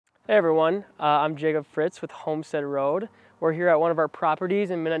Hey everyone, I'm Jacob Fritz with Homestead Road. We're here at one of our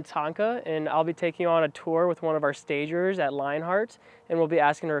properties in Minnetonka, and I'll be taking you on a tour with one of our stagers at Lionheart, and we'll be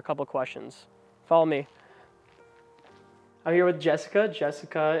asking her a couple questions. Follow me. I'm here with Jessica.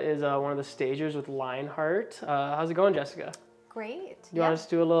 Jessica is one of the stagers with Lionheart. How's it going, Jessica? Great. You want us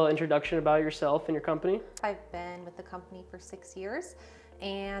to do a little introduction about yourself and your company? I've been with the company for 6 years,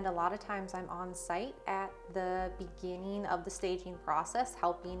 and a lot of times I'm on site at the beginning of the staging process,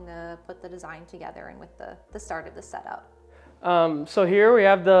 helping to put the design together and with the start of the setup. So here we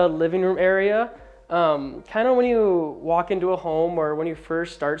have the living room area. Kind of when you walk into a home or when you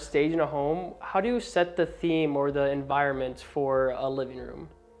first start staging a home, how do you set the theme or the environment for a living room?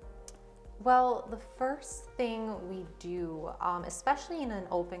 Well, the first thing we do, especially in an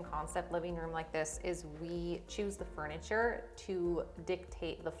open concept living room like this, is we choose the furniture to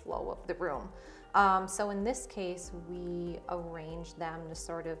dictate the flow of the room. So in this case, we arrange them to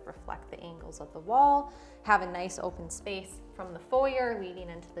sort of reflect the angles of the wall, have a nice open space from the foyer leading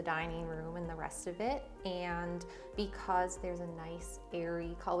into the dining room and the rest of it. And because there's a nice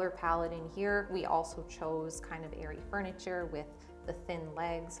airy color palette in here, we also chose kind of airy furniture with the thin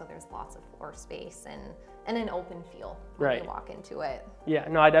legs, so there's lots of floor space and an open feel when you walk into it. Yeah,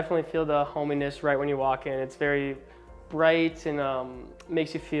 no, I definitely feel the hominess right when you walk in. It's very bright and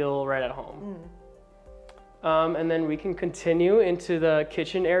makes you feel right at home. And then we can continue into the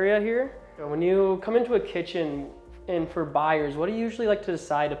kitchen area here. When you come into a kitchen, and for buyers, what do you usually like to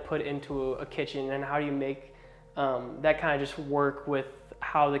decide to put into a kitchen, and how do you make that kind of just work with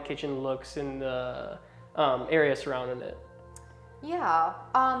how the kitchen looks and the area surrounding it? Yeah,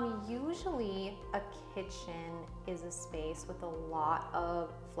 usually a kitchen is a space with a lot of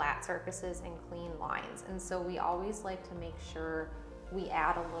flat surfaces and clean lines. And so we always like to make sure we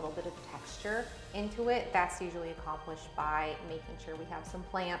add a little bit of texture into it. That's usually accomplished by making sure we have some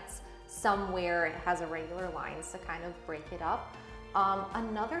plants somewhere it has irregular lines to kind of break it up.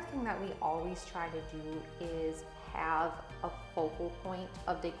 Another thing that we always try to do is have a focal point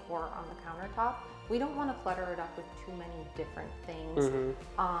of decor on the countertop. We don't want to clutter it up with too many different things,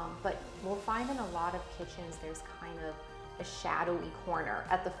 but we'll find in a lot of kitchens there's kind of a shadowy corner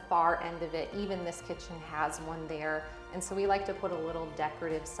at the far end of it. Even this kitchen has one there, and so we like to put a little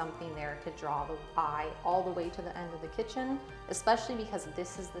decorative something there to draw the eye all the way to the end of the kitchen, especially because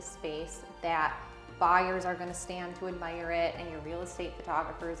this is the space that buyers are going to stand to admire it, and your real estate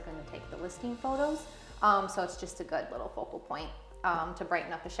photographer is going to take the listing photos. So it's just a good little focal point to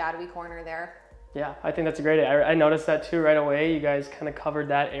brighten up a shadowy corner there. Yeah, I think that's a great idea. I noticed that too right away. You guys kind of covered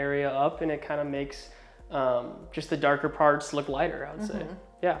that area up, and it kind of makes just the darker parts look lighter, I would say.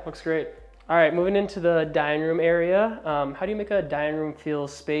 Yeah, looks great. All right, moving into the dining room area. How do you make a dining room feel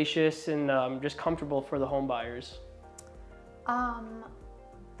spacious and just comfortable for the home buyers?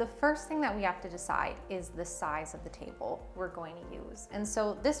 The first thing that we have to decide is the size of the table we're going to use. And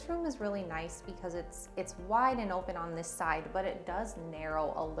so this room is really nice because it's wide and open on this side, but it does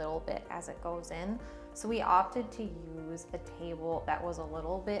narrow a little bit as it goes in. So we opted to use a table that was a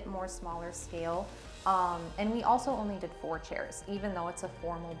little bit more smaller scale. And we also only did 4 chairs. Even though it's a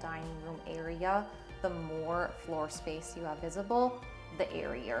formal dining room area, the more floor space you have visible, the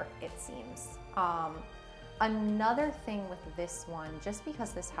airier it seems. Another thing with this one, just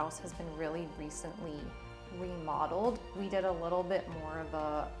because this house has been really recently remodeled, we did a little bit more of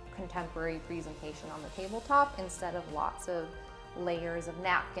a contemporary presentation on the tabletop instead of lots of layers of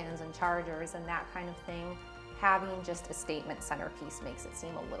napkins and chargers and that kind of thing. Having just a statement centerpiece makes it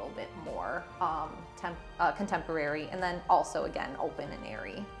seem a little bit more contemporary, and then also, again, open and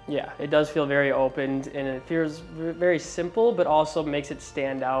airy. Yeah, it does feel very open, and it feels very simple, but also makes it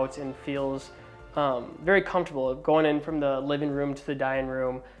stand out and feels very comfortable going in from the living room to the dining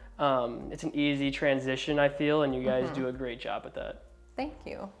room. It's an easy transition, I feel, and you guys do a great job at that. Thank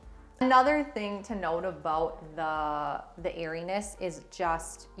you. Another thing to note about the airiness is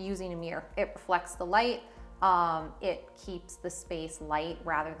just using a mirror. It reflects the light. It keeps the space light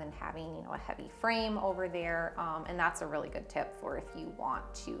rather than having, a heavy frame over there. And that's a really good tip for if you want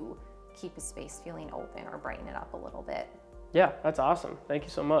to keep a space feeling open or brighten it up a little bit. Yeah, that's awesome. Thank you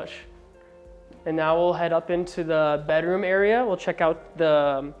so much. And now we'll head up into the bedroom area. We'll check out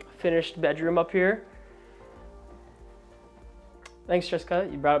the finished bedroom up here. Thanks, Jessica.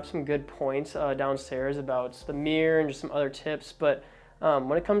 You brought up some good points downstairs about the mirror and just some other tips. But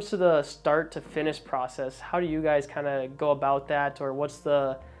when it comes to the start to finish process, how do you guys kind of go about that, or what's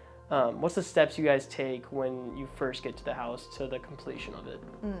the steps you guys take when you first get to the house to the completion of it?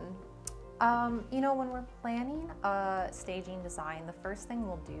 When we're planning a staging design, the first thing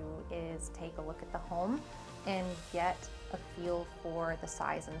we'll do is take a look at the home and get a feel for the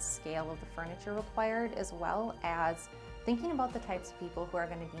size and scale of the furniture required, as well as thinking about the types of people who are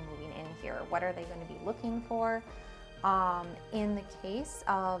going to be moving in here. What are they going to be looking for? In the case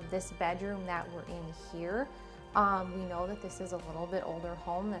of this bedroom that we're in here, we know that this is a little bit older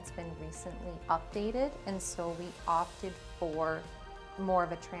home that's been recently updated, and so we opted for more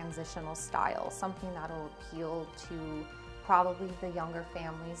of a transitional style, something that'll appeal to probably the younger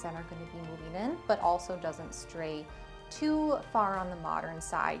families that are going to be moving in, but also doesn't stray too far on the modern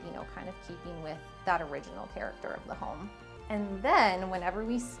side, you know, kind of keeping with that original character of the home. And then whenever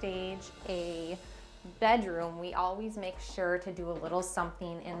we stage a bedroom, we always make sure to do a little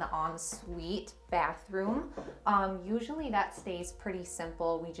something in the ensuite bathroom. Usually that stays pretty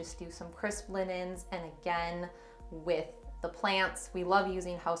simple. We just do some crisp linens, and again, with the plants, we love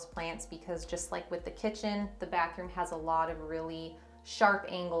using house plants because just like with the kitchen, the bathroom has a lot of really sharp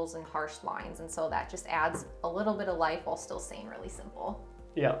angles and harsh lines, and so that just adds a little bit of life while still staying really simple.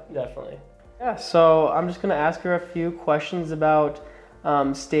 Yeah, definitely. Yeah, so I'm just gonna ask her a few questions about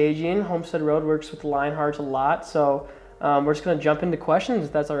staging. Homestead Road works with Lionheart a lot, so we're just gonna jump into questions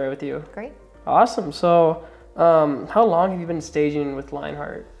if that's all right with you. Great. Awesome. So how long have you been staging with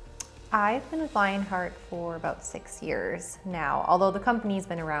Lionheart? I've been with Lionheart for about 6 years now, although the company's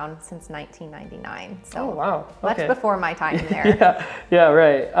been around since 1999. So oh, wow. Okay. Much before my time in there. yeah,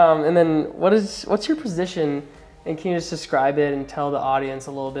 right. And then what's your position, and can you just describe it and tell the audience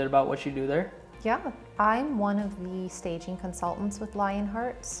a little bit about what you do there? Yeah, I'm one of the staging consultants with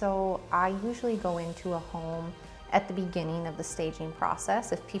Lionheart, so I usually go into a home at the beginning of the staging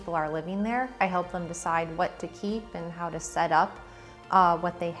process. If people are living there, I help them decide what to keep and how to set up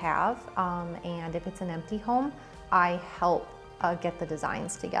what they have, and if it's an empty home, I help get the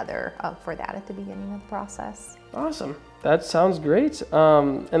designs together for that at the beginning of the process. Awesome, that sounds great.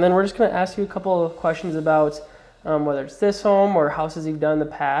 And then we're just going to ask you a couple of questions about whether it's this home or houses you've done in the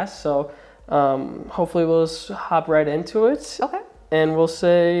past. So hopefully we'll just hop right into it. Okay. And we'll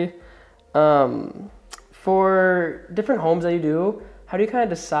say, for different homes that you do, how do you kind of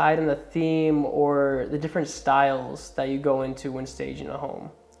decide on the theme or the different styles that you go into when staging a home?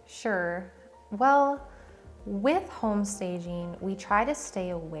 Sure. Well, with home staging, we try to stay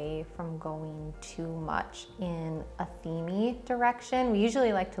away from going too much in a themey direction. We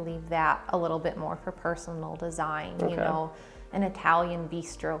usually like to leave that a little bit more for personal design, you know, an Italian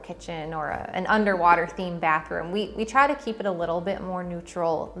bistro kitchen or an underwater themed bathroom. We try to keep it a little bit more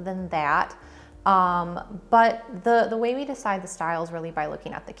neutral than that. But the way we decide the style is really by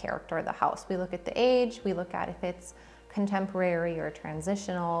looking at the character of the house. We look at the age, we look at if it's contemporary or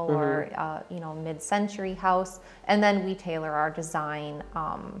transitional or you know, mid-century house, and then we tailor our design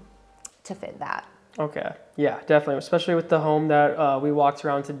to fit that. Okay, yeah, definitely, especially with the home that we walked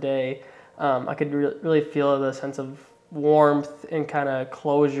around today. I could really feel the sense of warmth and kind of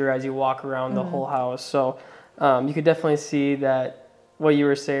closure as you walk around the whole house. So you could definitely see that what you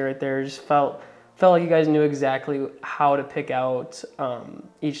were saying right there just felt like you guys knew exactly how to pick out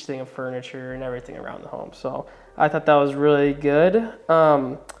each thing of furniture and everything around the home. So I thought that was really good.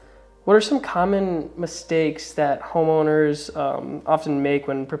 What are some common mistakes that homeowners often make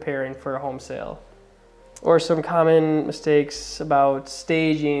when preparing for a home sale? Or some common mistakes about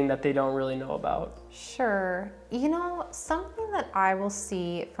staging that they don't really know about? Sure. You know, something that I will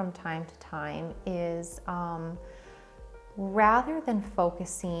see from time to time is rather than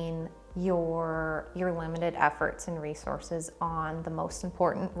focusing your limited efforts and resources on the most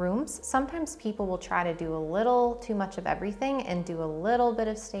important rooms, sometimes people will try to do a little too much of everything and do a little bit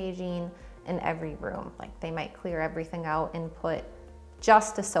of staging in every room. Like they might clear everything out and put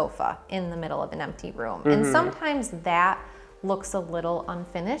just a sofa in the middle of an empty room. And sometimes that looks a little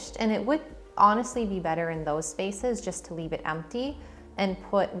unfinished, and it would honestly be better in those spaces just to leave it empty and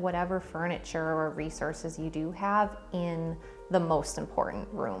put whatever furniture or resources you do have in the most important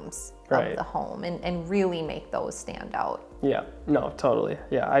rooms of the home and really make those stand out. Yeah, no, totally.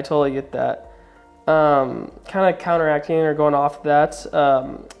 Yeah, I totally get that. Kind of counteracting or going off that,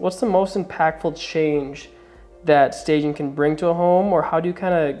 what's the most impactful change that staging can bring to a home, or how do you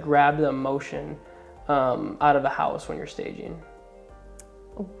kind of grab the emotion out of a house when you're staging?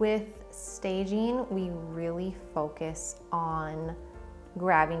 With staging, we really focus on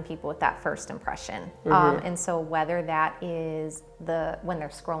grabbing people with that first impression. And so whether that is when they're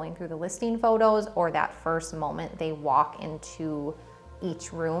scrolling through the listing photos or that first moment they walk into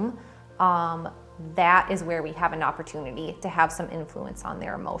each room, that is where we have an opportunity to have some influence on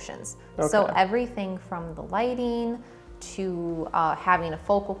their emotions. So everything from the lighting to having a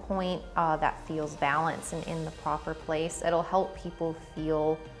focal point that feels balanced and in the proper place, it'll help people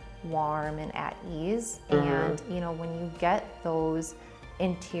feel warm and at ease. And you know, when you get those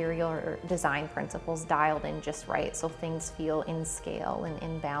interior design principles dialed in just right, so things feel in scale and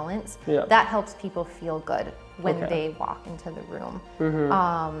in balance, that helps people feel good when they walk into the room,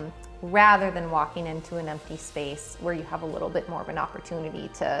 rather than walking into an empty space where you have a little bit more of an opportunity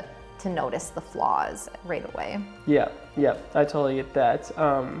to notice the flaws right away. Yeah, I totally get that.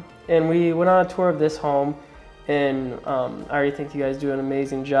 And we went on a tour of this home, and I already think you guys do an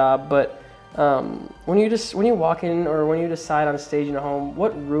amazing job, but when you walk in, or when you decide on staging a home,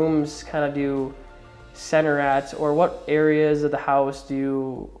 what rooms kind of do you center at, or what areas of the house do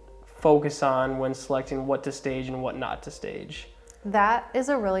you focus on when selecting what to stage and what not to stage? That is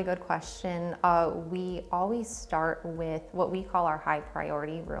a really good question. We always start with what we call our high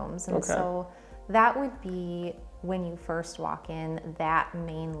priority rooms. And so that would be when you first walk in, that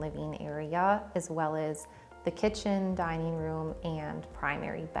main living area, as well as the kitchen, dining room, and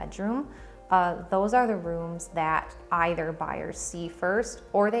primary bedroom. Those are the rooms that either buyers see first,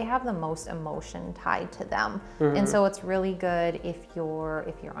 or they have the most emotion tied to them. And so it's really good if you're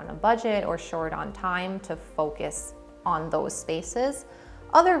on a budget or short on time to focus on those spaces.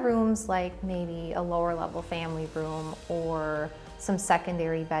 Other rooms, like maybe a lower level family room or some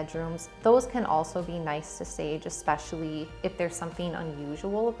secondary bedrooms, those can also be nice to stage, especially if there's something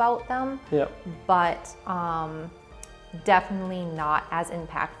unusual about them. But definitely not as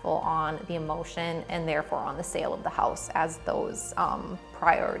impactful on the emotion and therefore on the sale of the house as those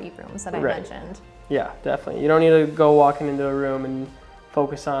priority rooms that I mentioned. Yeah, definitely. You don't need to go walking into a room and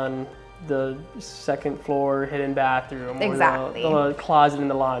focus on the second floor hidden bathroom, or the closet in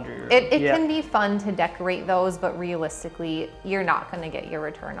the laundry room. It can be fun to decorate those, but realistically, you're not going to get your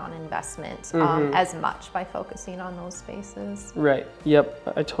return on investment as much by focusing on those spaces. Right.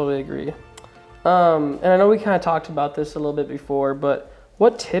 Yep. I totally agree. And I know we kind of talked about this a little bit before, but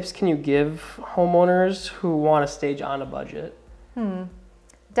what tips can you give homeowners who want to stage on a budget?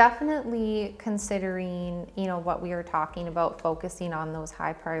 Definitely considering, you know, what we were talking about, focusing on those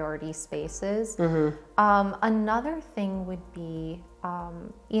high priority spaces. Another thing would be,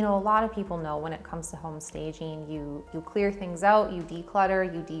 you know, a lot of people know when it comes to home staging, you clear things out, you declutter,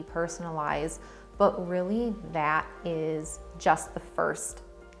 you depersonalize, but really that is just the first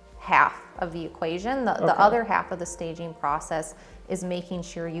half of the equation. The other half of the staging process is making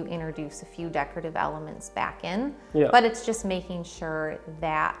sure you introduce a few decorative elements back in, but it's just making sure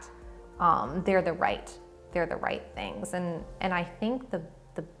that they're the right things. And I think the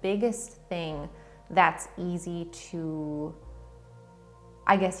biggest thing that's easy to,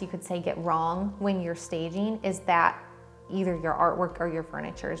 I guess you could say, get wrong when you're staging is that either your artwork or your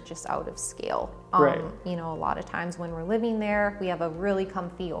furniture is just out of scale. You know, a lot of times when we're living there, we have a really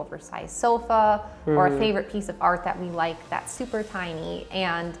comfy oversized sofa or a favorite piece of art that we like that's super tiny.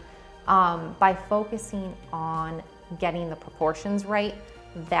 And by focusing on getting the proportions right,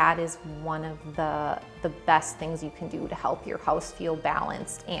 that is one of the best things you can do to help your house feel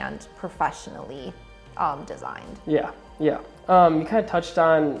balanced and professionally designed. You kind of touched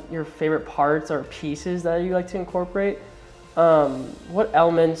on your favorite parts or pieces that you like to incorporate. What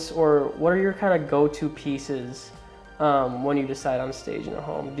elements or what are your kind of go-to pieces when you decide on staging a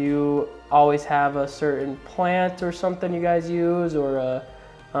home? Do you always have a certain plant or something you guys use, or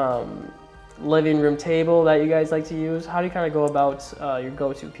a living room table that you guys like to use? How do you kind of go about your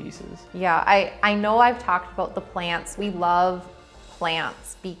go-to pieces? Yeah, I know I've talked about the plants. We love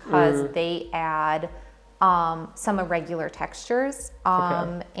plants because they add some irregular textures,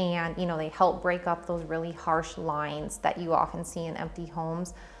 and you know, they help break up those really harsh lines that you often see in empty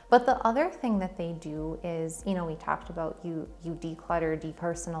homes. But the other thing that they do is, you know, we talked about you declutter,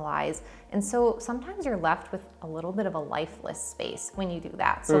 depersonalize, and so sometimes you're left with a little bit of a lifeless space when you do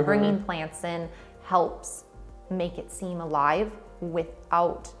that. So bringing plants in helps make it seem alive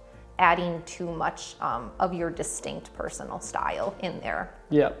without adding too much of your distinct personal style in there.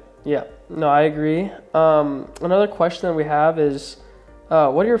 Yeah, no, I agree. Another question that we have is,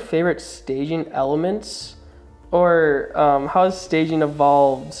 what are your favorite staging elements, or how has staging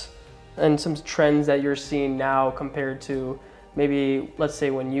evolved, and some trends that you're seeing now compared to maybe, let's say,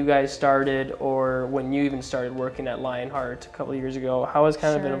 when you guys started, or when you even started working at Lionheart a couple of years ago? How has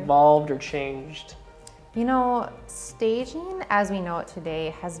kind of been evolved or changed? You know, staging as we know it today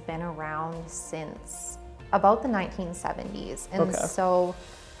has been around since about the 1970s. And so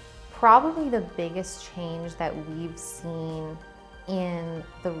probably the biggest change that we've seen in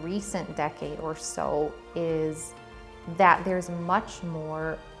the recent decade or so is that there's much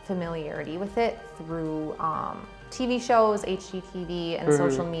more familiarity with it through TV shows, HGTV, and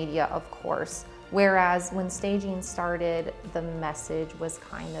social media, of course. Whereas when staging started, the message was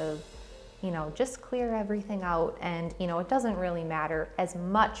kind of, just clear everything out, and it doesn't really matter as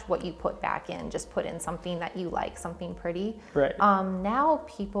much what you put back in, just put in something that you like, something pretty. Right. Now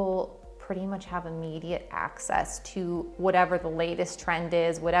people pretty much have immediate access to whatever the latest trend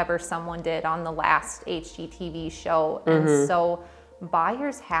is, whatever someone did on the last HGTV show. And so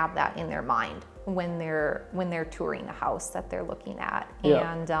buyers have that in their mind when they're touring a house that they're looking at.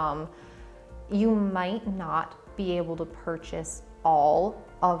 Yeah. And you might not be able to purchase all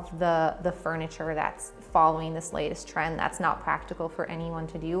of the furniture that's following this latest trend. That's not practical for anyone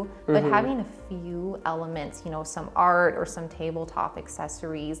to do, but having a few elements, some art or some tabletop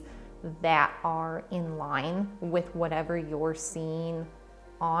accessories that are in line with whatever you're seeing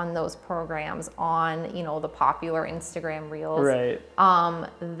on those programs, on the popular Instagram reels, right.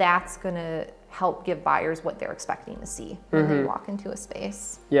 That's gonna help give buyers what they're expecting to see when they walk into a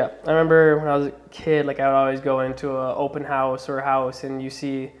space. Yeah, I remember when I was a kid, like I would always go into an open house or a house, and you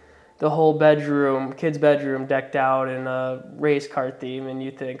see the whole kid's bedroom decked out in a race car theme, and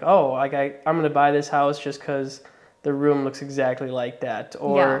you think, oh, like I'm gonna buy this house just because the room looks exactly like that,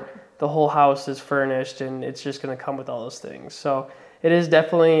 or the whole house is furnished and it's just gonna come with all those things. So it is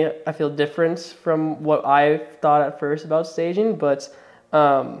definitely, I feel, different from what I thought at first about staging, but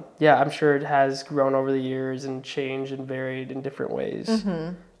yeah, I'm sure it has grown over the years and changed and varied in different ways.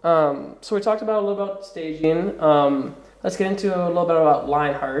 So we talked about a little about staging. Let's get into a little bit about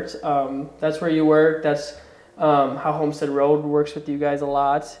Lionheart. That's where you work. That's how Homestead Road works with you guys a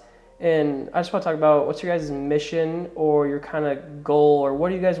lot. And I just want to talk about what's your guys' mission or your kind of goal, or what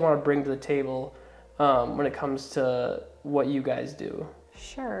do you guys want to bring to the table when it comes to what you guys do?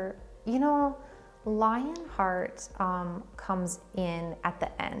 Sure. Lionheart comes in at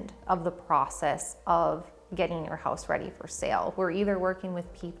the end of the process of getting your house ready for sale. We're either working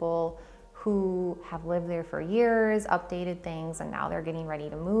with people who have lived there for years, updated things, and now they're getting ready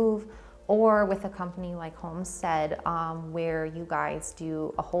to move, or with a company like Homestead, where you guys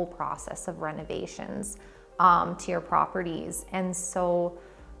do a whole process of renovations to your properties. And so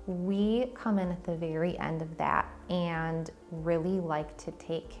we come in at the very end of that and really like to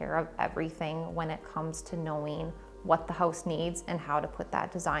take care of everything when it comes to knowing what the house needs and how to put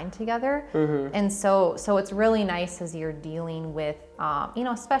that design together. And so it's really nice as you're dealing with,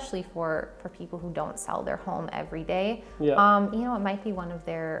 especially for people who don't sell their home every day. Yeah. It might be one of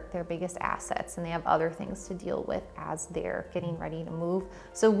their biggest assets, and they have other things to deal with as they're getting ready to move.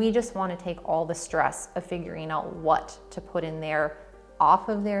 So we just want to take all the stress of figuring out what to put in there off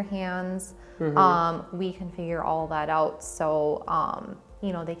of their hands. We can figure all that out, so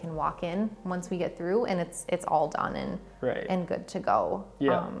they can walk in once we get through, and it's all done and good to go.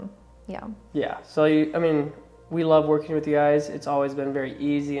 Yeah. So we love working with you guys. It's always been very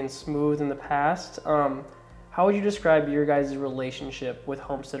easy and smooth in the past. How would you describe your guys' relationship with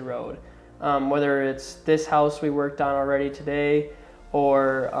Homestead Road? Whether it's this house we worked on already today,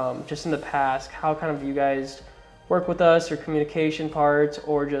 or just in the past, how kind of you guys work with us, or communication part,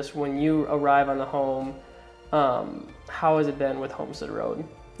 or just when you arrive on the home, how has it been with Homestead Road?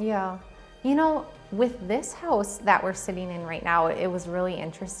 Yeah, with this house that we're sitting in right now, it was really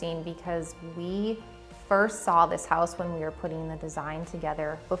interesting because we first saw this house when we were putting the design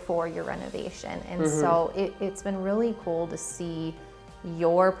together before your renovation. And so it's been really cool to see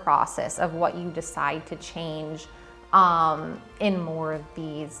your process of what you decide to change in more of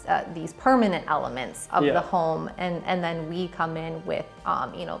these permanent elements of the home, and then we come in with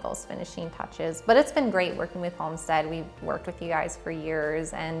those finishing touches. But it's been great working with Homestead. We've worked with you guys for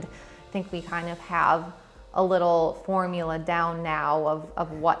years, and I think we kind of have a little formula down now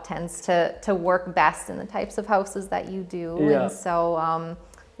of what tends to work best in the types of houses that you do. And so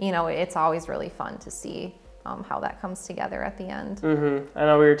it's always really fun to see how that comes together at the end. I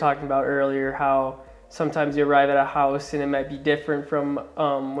know we were talking about earlier how sometimes you arrive at a house and it might be different from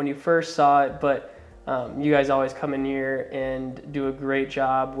when you first saw it, but you guys always come in here and do a great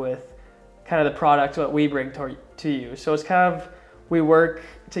job with kind of the product, what we bring to you. So it's kind of, we work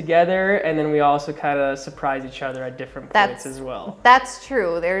together, and then we also kind of surprise each other at different points as well. That's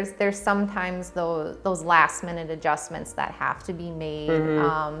true. There's sometimes those last minute adjustments that have to be made.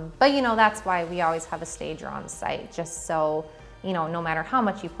 But that's why we always have a stager on site, just so no matter how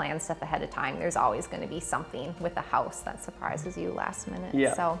much you plan stuff ahead of time, there's always going to be something with the house that surprises you last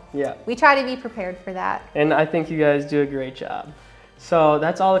minute. So we try to be prepared for that. And I think you guys do a great job. So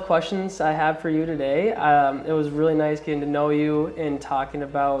that's all the questions I have for you today. It was really nice getting to know you and talking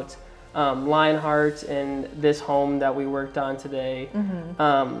about Lionheart and this home that we worked on today.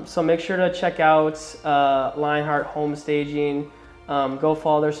 So make sure to check out Lionheart Home Staging. Go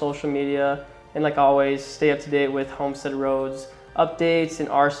follow their social media. And like always, stay up to date with Homestead Road's updates and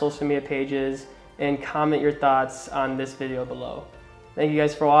our social media pages, and comment your thoughts on this video below. Thank you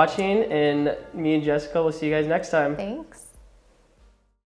guys for watching, and me and Jessica will see you guys next time. Thanks.